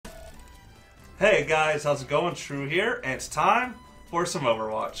Hey guys, how's it going? True here, and it's time for some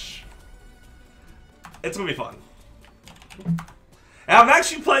Overwatch. It's gonna be fun. And I'm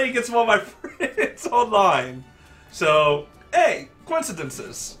actually playing against one of my friends online. So, hey,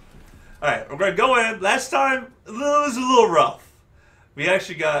 coincidences. Alright, we're gonna go in. Last time, it was a little rough. We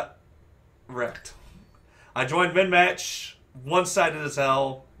actually got wrecked. I joined mid-match, one-sided as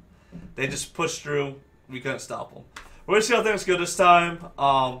hell. They just pushed through. We couldn't stop them. We're gonna see how things go this time.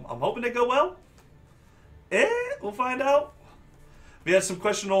 I'm hoping they go well. We'll find out. We had some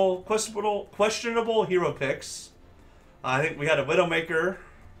questionable hero picks. I think we had a Widowmaker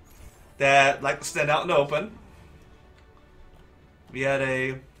that liked to stand out in the open. We had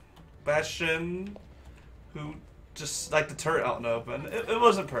a Bastion who just liked to turret out in the open. It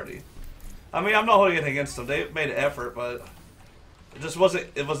wasn't pretty. I mean, I'm not holding anything against them. They made an effort, but it just wasn't.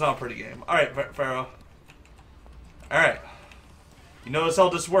 It was not a pretty game. All right, Pharaoh. All right. You notice how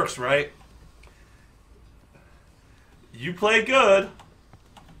this works, right? You play good,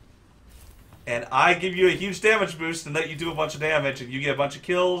 and I give you a huge damage boost and let you do a bunch of damage, and you get a bunch of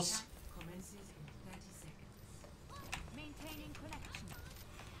kills.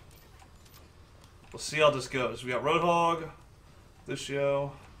 We'll see how this goes. We got Roadhog,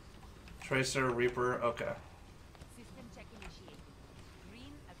 Lucio, Tracer, Reaper. Okay.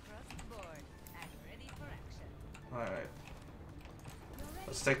 Alright.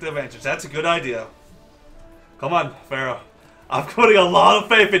 Let's take the advantage. That's a good idea. Come on, Pharaoh. I'm putting a lot of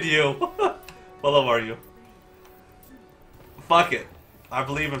faith in you. What level are you? Fuck it. I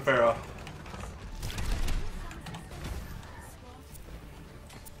believe in Pharaoh.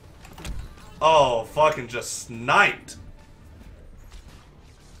 Oh, fucking just sniped.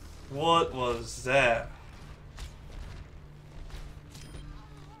 What was that?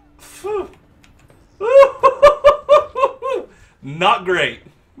 Phew. Not great.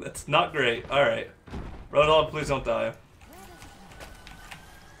 That's not great. Alright. Roadhog, please don't die.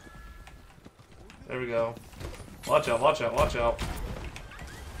 There we go. Watch out, watch out, watch out.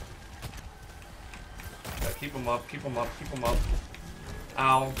 Yeah, keep him up, keep him up, keep him up.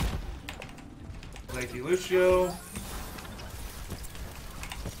 Ow. Thank you, Lucio.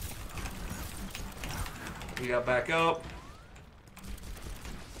 We got back up.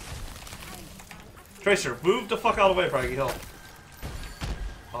 Tracer, move the fuck out of the way, Fraggy. Help.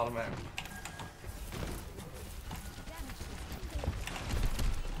 Oh, man.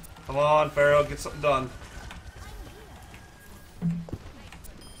 Come on, Pharaoh, get something done.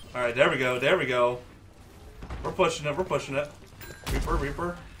 Alright, there we go, there we go. We're pushing it, we're pushing it. Reaper,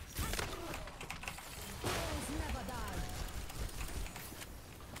 Reaper.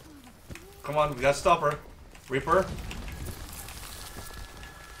 Come on, we gotta stop her. Reaper.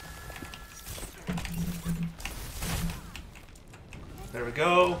 There we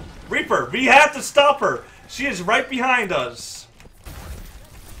go. Reaper, we have to stop her. She is right behind us.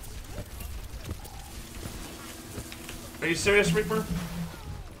 Are you serious, Reaper?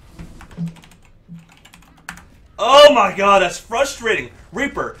 Oh my god, that's frustrating.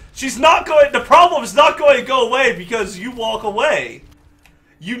 Reaper, she's not going. The problem is not going to go away because you walk away.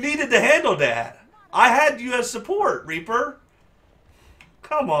 You needed to handle that. I had you as support, Reaper.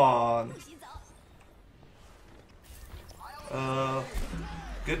 Come on.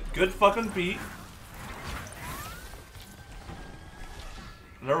 Good fucking beat.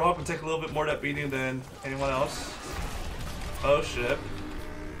 Overwatch can take a little bit more of that beating than anyone else. Oh shit.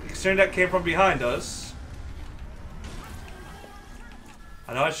 Considering that came from behind us.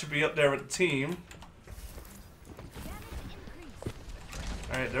 I know I should be up there with the team.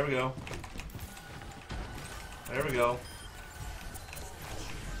 Alright, there we go. There we go.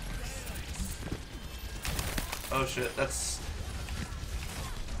 Oh shit, that's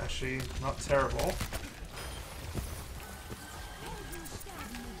actually not terrible.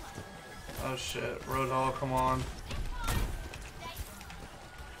 Oh shit, Roadhog, come on.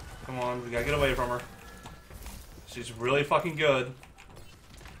 Come on, we gotta get away from her. She's really fucking good.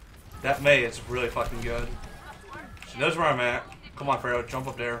 That Mei is really fucking good. She knows where I'm at. Come on, Pharaoh, jump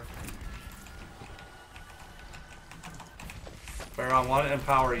up there. Pharaoh, I want to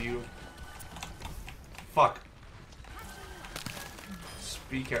empower you. Fuck. Just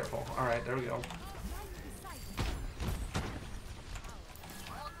be careful. Alright, there we go.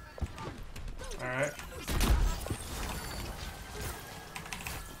 Alright.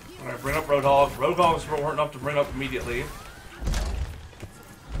 Alright, bring up Roadhog. Roadhog's important enough to bring up immediately.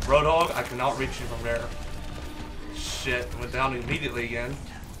 Roadhog, I cannot reach you from there. Shit, went down immediately again.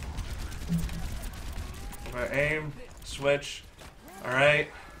 Okay, aim, switch. Alright,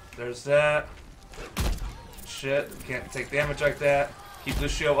 there's that. Shit, can't take damage like that. Keep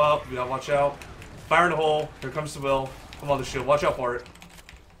Lucio up, we gotta watch out. Fire in the hole. Here comes the Will. Come on, the shield. Watch out for it.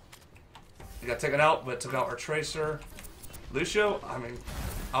 We got taken out, but took out our Tracer. Lucio, I mean,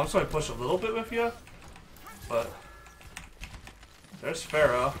 I'm just going to push a little bit with you. But there's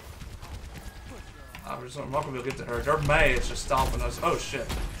Pharah. I'm not going to be able to get to her. Their May is just stomping us. Oh, shit.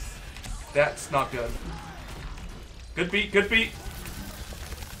 That's not good. Good beat, good beat.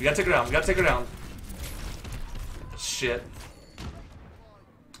 We gotta take her down, we gotta take her down. Shit.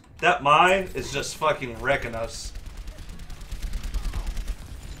 That Mai is just fucking wrecking us.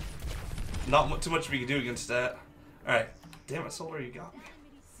 Not too much we can do against that. Alright. Damn it, Solar, you got me.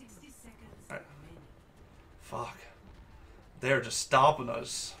 Alright. Fuck. They're just stopping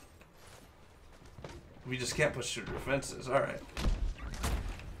us. We just can't push through the defenses. Alright.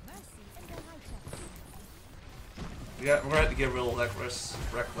 We're gonna have to get real reckless.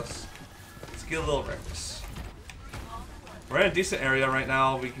 Let's get a little reckless. We're in a decent area right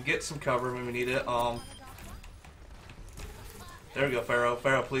now. We can get some cover when we need it. There we go, Pharaoh.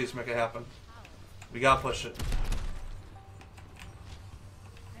 Pharaoh, please make it happen. We gotta push it.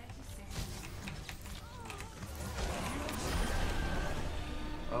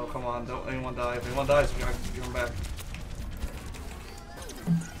 Oh, come on. Don't anyone die. If anyone dies, we gotta give them back.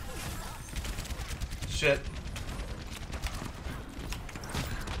 Shit.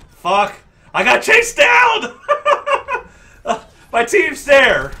 Fuck! I got chased down! My team's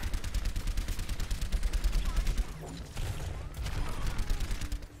there!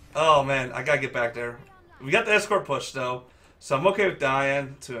 Oh man, I gotta get back there. We got the escort push though, so I'm okay with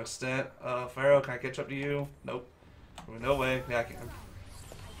dying to an extent. Pharaoh, can I catch up to you? Nope. No way. Yeah, I can.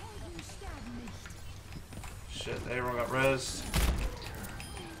 Shit, everyone got res.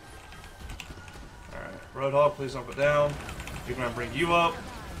 Alright, Roadhog, please don't go down. We're gonna bring you up.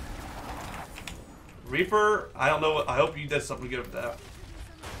 Reaper, I don't know. I hope you did something good with that.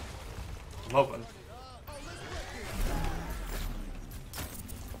 I'm hoping.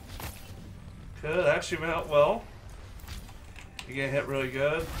 Could actually went out well. You get hit really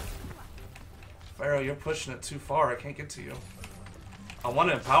good. Pharaoh, you're pushing it too far. I can't get to you. I want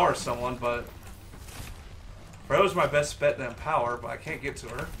to empower someone, but Pharaoh's my best bet to empower, but I can't get to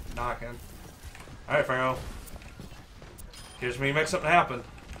her. Nah, I can. Alright, Pharaoh. Here's me make something happen.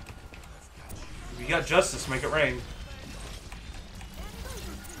 You got justice, make it rain.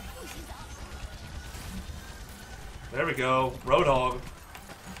 There we go. Roadhog.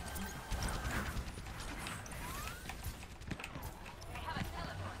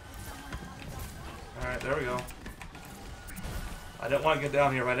 Alright, there we go. I didn't want to get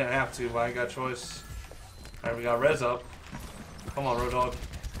down here, but I didn't have to, but I ain't got a choice. Alright, we got res up. Come on, Roadhog.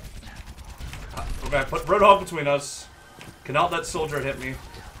 We're gonna put Roadhog between us. Cannot let Soldier hit me.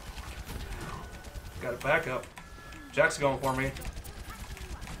 Got it back up. Jack's going for me.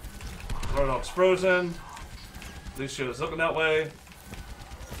 Roadhog's frozen. Lucio's looking that way.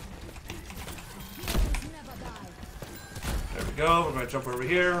 There we go. We're gonna jump over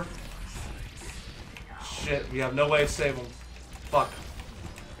here. Shit, we have no way to save him. Fuck.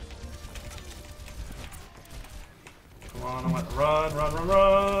 Come on, I want to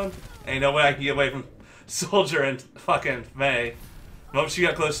run. Ain't no way I can get away from Soldier and fucking May. The moment she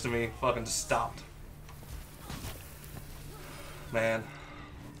got close to me, fucking just stopped. Man.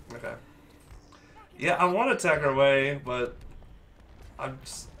 Okay. Yeah, I want to attack her way, but I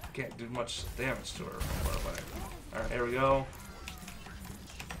just can't do much damage to her. Alright, here we go.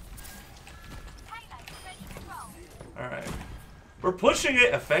 Alright. We're pushing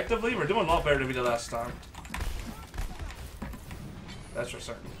it effectively. We're doing a lot better than we did last time. That's for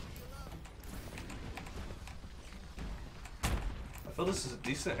certain. I feel this is a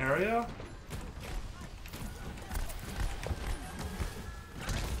decent area.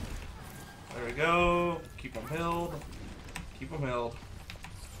 There we go. Keep them healed. Keep them healed.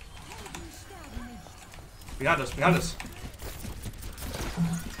 Behind us, behind us.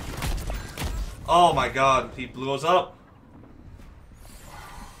 Oh my god, he blew us up.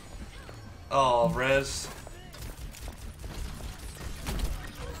 Oh, res.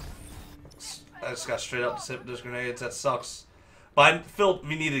 I just got straight up to those grenades. That sucks. But I felt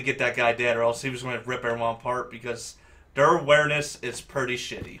we needed to get that guy dead, or else he was going to rip everyone apart because their awareness is pretty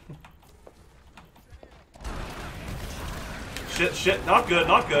shitty. Shit, not good,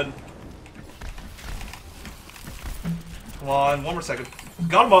 not good. Come on, one more second.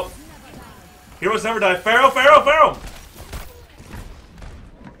 Got him up. Heroes never die. Pharaoh, Pharaoh, Pharaoh!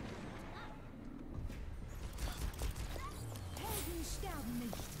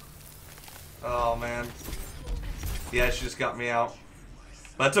 Oh, man. Yeah, she just got me out.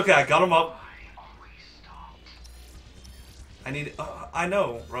 But it's okay, I got him up. I need... I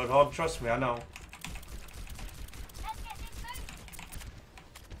know, Roadhog, trust me, I know.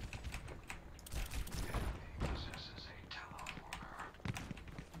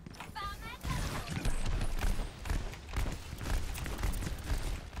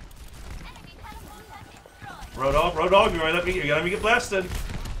 Road dog, you're gonna let me get blasted.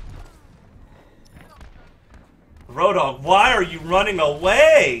 Road dog, why are you running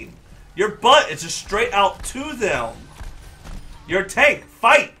away? Your butt is just straight out to them. You're a tank,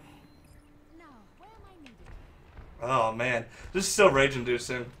 fight! Oh man, this is so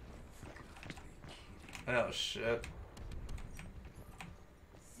rage-inducing. Oh shit.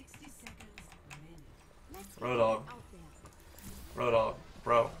 Road dog. Road dog,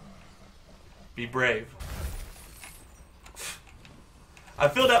 bro. Be brave. I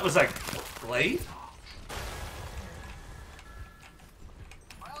feel that was like Blade?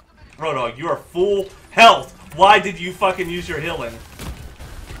 Road dog, you are full health. Why did you fucking use your healing?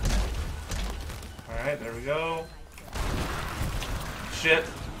 Alright, there we go. Shit.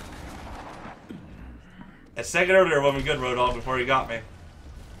 A second earlier wasn't good, Road dog, before he got me.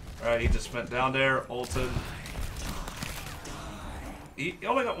 Alright, he just went down there, ulted. He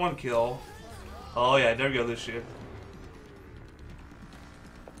only got one kill. Oh yeah, there we go, Lucio.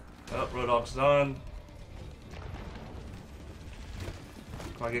 Oh, Road dog's done.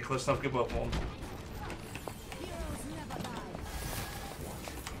 Come on, get close enough to get both of them.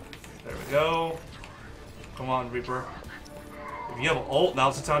 There we go. Come on, Reaper. If you have an ult,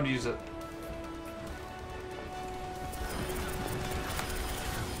 now's the time to use it.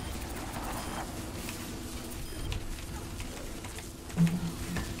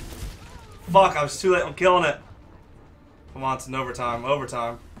 Fuck, I was too late on killing it. Come on, it's an overtime.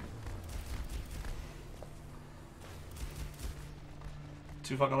 Overtime.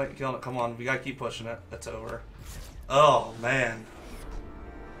 Too fucking late killing it. Come on, we gotta keep pushing it. That's over. Oh, man.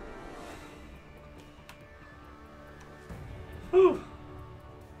 Whew.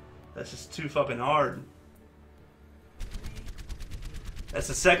 That's just too fucking hard. That's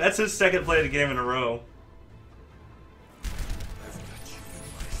his second play of the game in a row.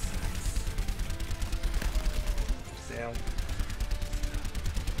 Damn.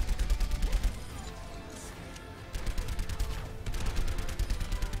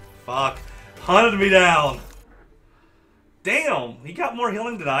 Fuck. Hunted me down. Damn, he got more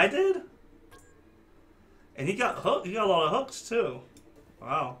healing than I did? And he got hooked. He got a lot of hooks too.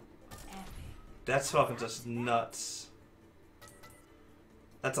 Wow. That's fucking just nuts.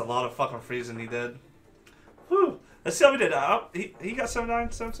 That's a lot of fucking freezing he did. Whew. Let's see how we did. He got 7-9,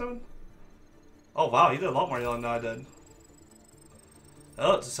 7-7? Oh wow, he did a lot more healing than I did.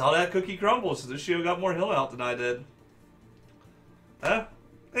 Oh, just how that cookie crumbles. Lucio got more healing out than I did. Huh?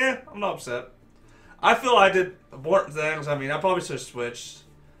 Yeah, I'm not upset. I feel I did important things. I mean, I probably should have switched.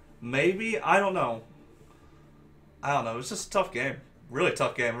 Maybe? I don't know. I don't know. It's just a tough game. Really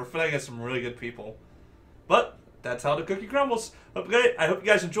tough game. We're playing against some really good people. But that's how the cookie crumbles. I hope you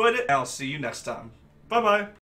guys enjoyed it. I'll see you next time. Bye-bye.